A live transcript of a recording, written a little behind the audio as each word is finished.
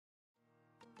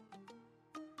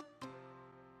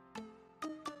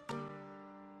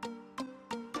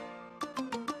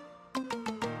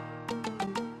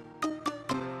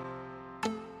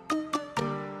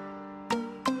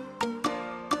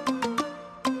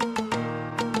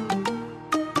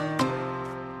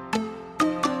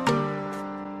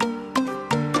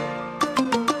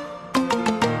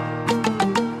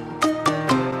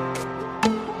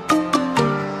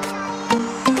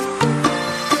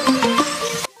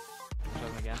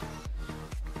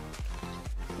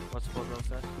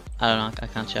I don't know, I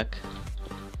can't check.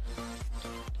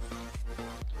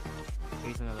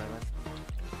 He's in 11.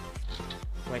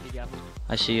 Wait, he got me.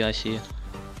 I see you, I see you.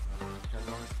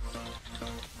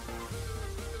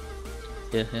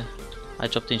 Yeah, yeah. I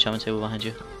dropped the enchantment table behind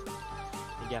you.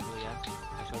 He got me, yeah.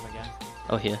 I showed him again.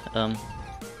 Oh, here.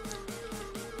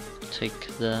 Take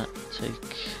that, take...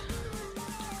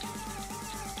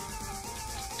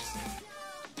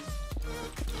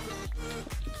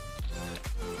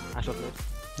 I shot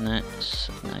it. Nice,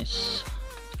 nice.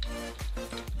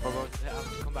 Forward,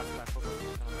 come back, forward.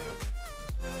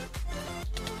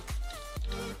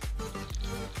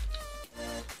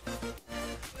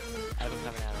 I don't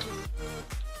have an arrow.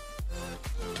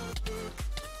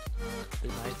 Be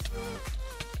nice.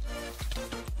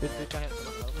 Good, try it.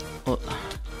 Oh,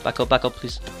 back up,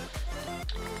 please.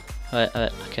 Alright,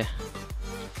 okay.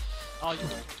 Oh, you.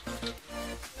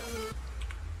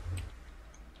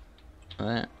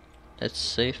 Alright, it's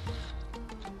safe.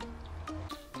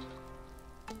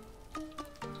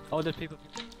 Oh, there's people.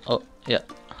 Oh, yeah,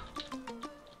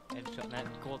 And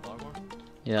gold armor.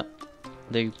 yeah.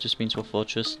 They've just been to a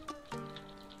fortress.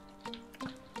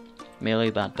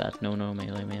 Melee, bad. No,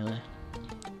 melee.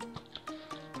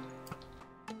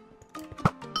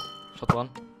 Shot one.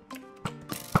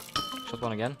 Shot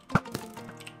one again.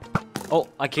 Oh,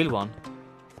 I killed one.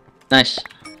 Nice.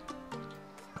 I'm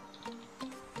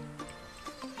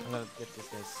gonna get this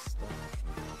guy's stuff.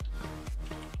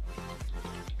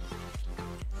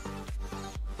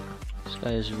 This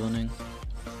guy is running.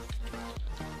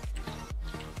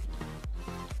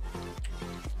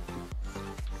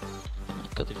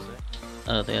 What did you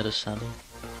say? They had a saddle.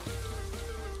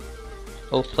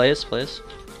 Oh, players. Where?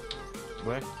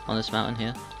 On this mountain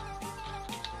here. Are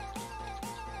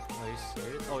you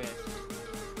serious? Oh, yeah.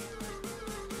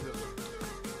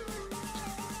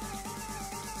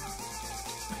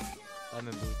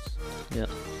 Diamond boots. Yeah.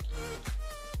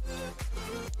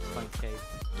 Fun cave.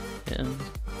 Hit him.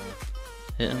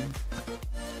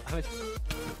 I went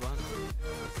one.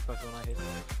 That's the first one I hit. I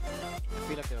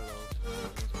feel like they're low.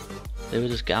 They were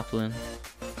just gappling.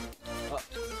 Oh.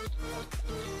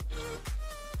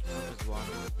 There's one.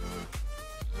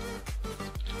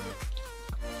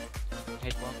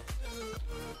 Hit one.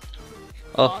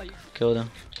 Oh, you killed him.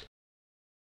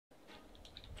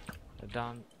 they're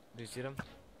down. Do you see them?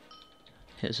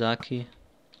 Hit Zaki.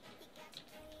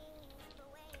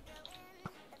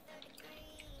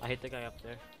 I hit the guy up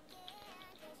there.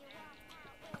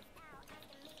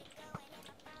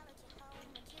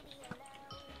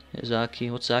 Hit Zaki.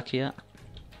 What's Zaki at?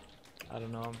 I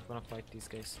don't know, I'm gonna fight these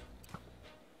guys.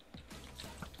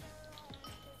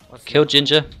 What's Kill lemon-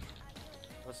 Ginger.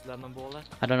 What's lemon ball at?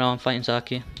 I don't know, I'm fighting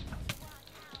Zaki.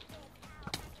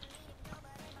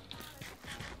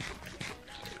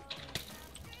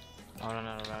 Oh,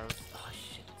 no, arrows. Oh,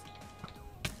 shit.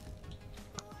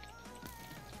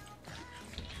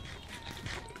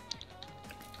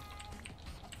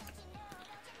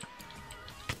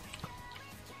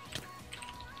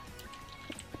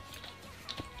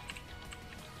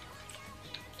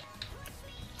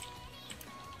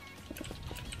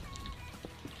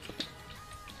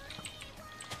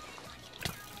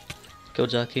 Kill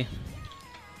Zaki.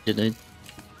 You did.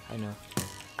 I know.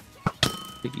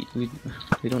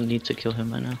 We don't need to kill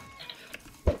him right now.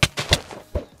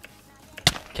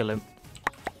 Kill him.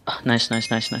 Ah, nice.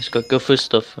 Go for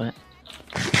stuff, right?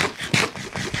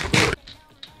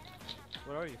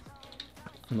 Where are you?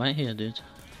 I'm right here, dude.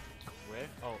 Where?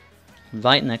 Oh,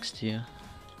 Right next to you.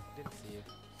 didn't see you.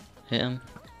 Hit him.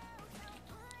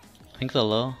 I think they're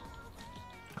low.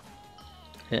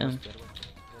 Hit him. Where's the other one?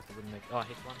 Where's the wooden make? Oh, I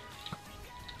hit one.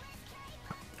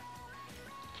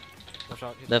 Watch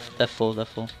out, hit They're one.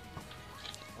 full.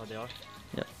 Oh, they are?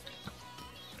 Yep.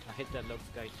 I hit that looks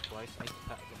guy twice. I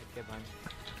get behind.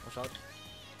 Watch out.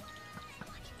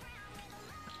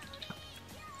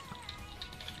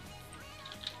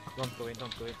 Don't go in.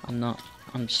 I'm not.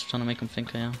 I'm just trying to make him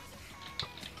think I am.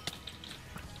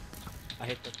 I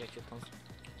hit that guy shit tons.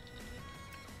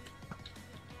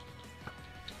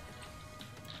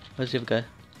 Where's the other guy?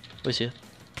 Where's he?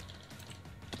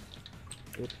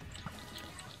 Good.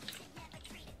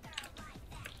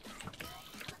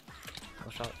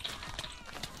 Watch out.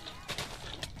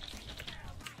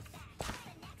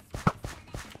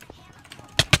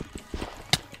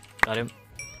 Got him.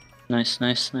 Nice.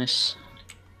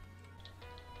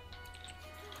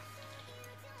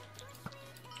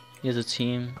 He has a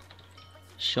team.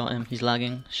 Shot him. He's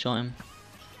lagging. Shot him.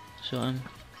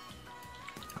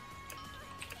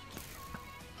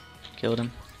 Killed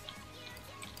him.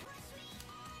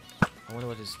 I wonder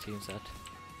what his team's at.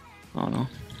 Oh no.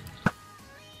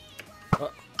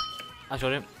 Oh. I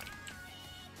shot him.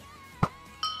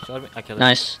 Shot me. I killed him.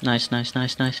 Nice.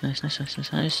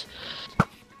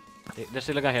 There's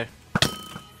still a guy here.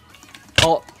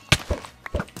 Oh!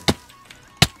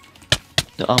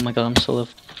 Oh my god, I'm so low.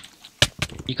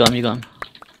 You got him.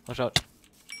 Watch out.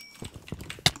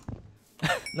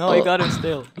 No, you got him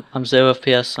still. I'm 0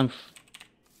 FPS.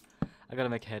 I gotta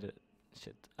make head.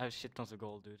 Shit. I have shit tons of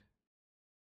gold, dude.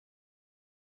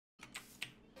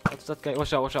 What's that guy?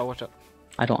 Watch out.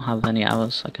 I don't have any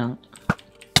arrows. I can't.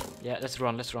 Yeah, let's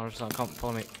run. Come,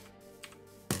 follow me.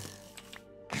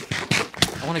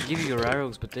 I wanna give you your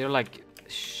arrows, but they're like...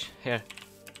 here.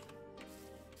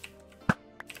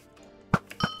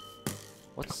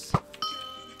 What's...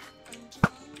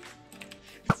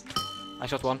 I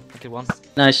shot one. I killed one.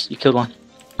 Nice. You killed one.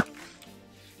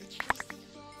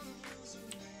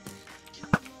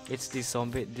 It's this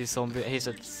zombie. He's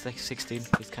at 16.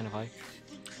 He's kind of high.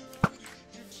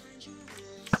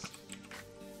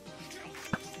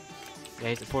 Yeah,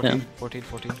 he's at 14. Yeah. 14.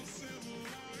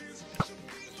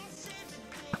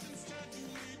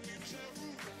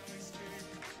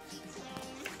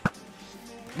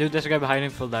 Dude, there's a guy behind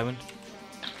him, full diamond.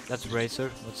 That's Racer.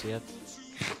 What's he at?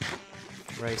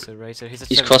 Racer.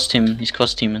 He's cross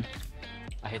teaming.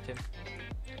 I hit him.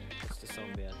 That's the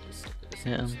zombie at this.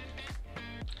 Yeah.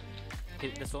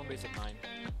 The zombie is at 9.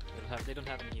 They don't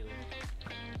have any healing.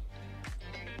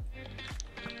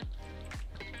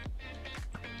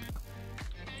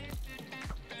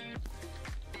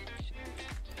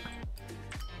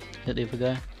 Hit the other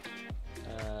guy.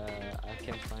 I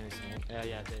can't find his name. Yeah,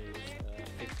 there he is.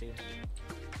 15.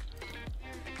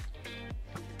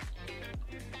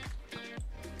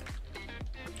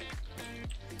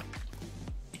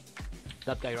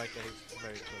 That guy right there is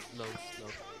very close. Low.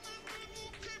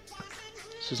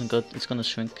 This isn't good. It's gonna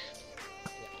shrink.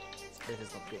 Yeah. This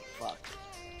is not good. Fuck.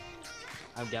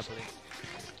 I'm gambling.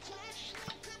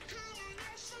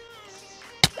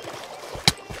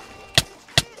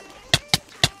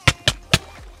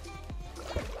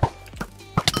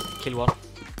 Kill one.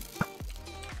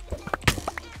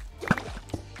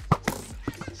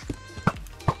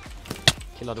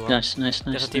 Kill other one. Nice.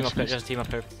 There's a team up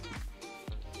here.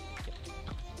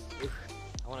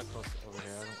 I wanna cross over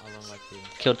here. I don't like being...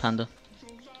 Killed Panda.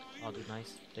 Oh, dude,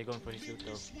 nice. They're going for his loot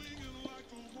though.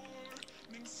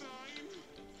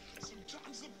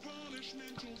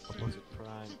 Opposite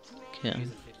prime. Yeah.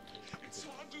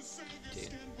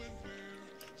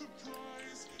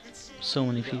 So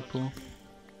many people.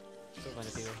 So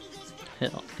many people.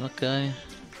 Hit that guy.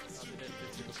 Oh, dude,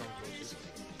 there's people coming close.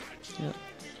 Yep.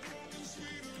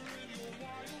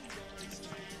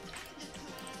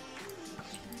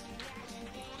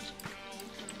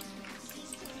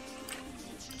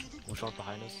 Watch out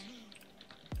behind us.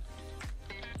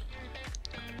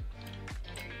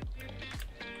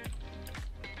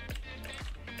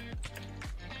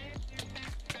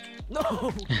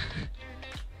 No!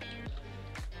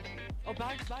 Oh,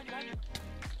 behind you!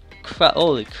 Crap!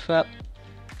 Holy crap!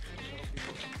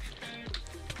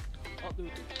 Oh,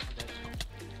 dude.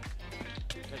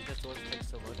 That door takes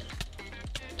so much.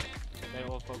 They're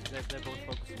both focusing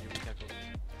on you, be careful.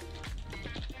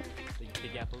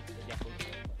 The apple.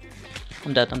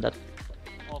 I'm dead.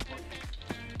 Oh, fuck.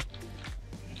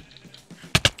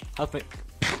 Help me.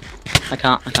 I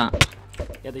can't.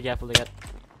 Yeah, the apple they got.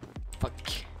 Fuck.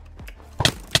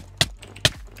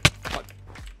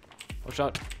 Watch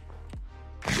out.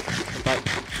 Bye.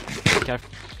 Be careful.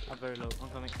 I'm very low. I'm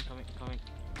coming.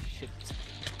 Shit.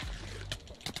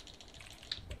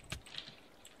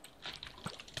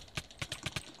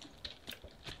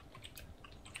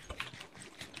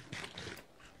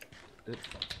 Good.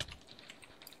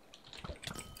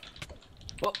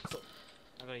 Oh, so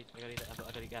I gotta eat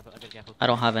apple. I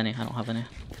don't have any.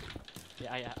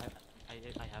 Yeah, I have,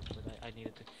 but I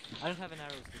needed to. I don't have an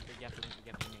arrow to get apple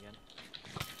again.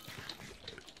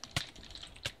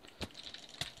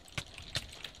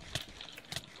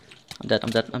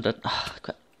 I'm dead. Ah,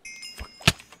 crap.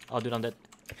 Oh, dude, I'm dead.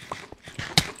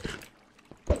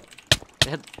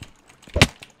 Dead.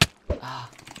 Ah.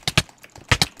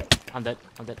 I'm dead.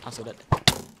 I'm so dead.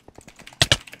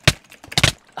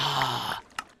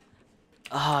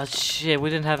 Ah, shit. We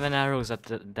didn't have any arrows at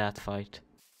that fight.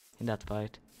 In that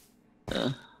fight.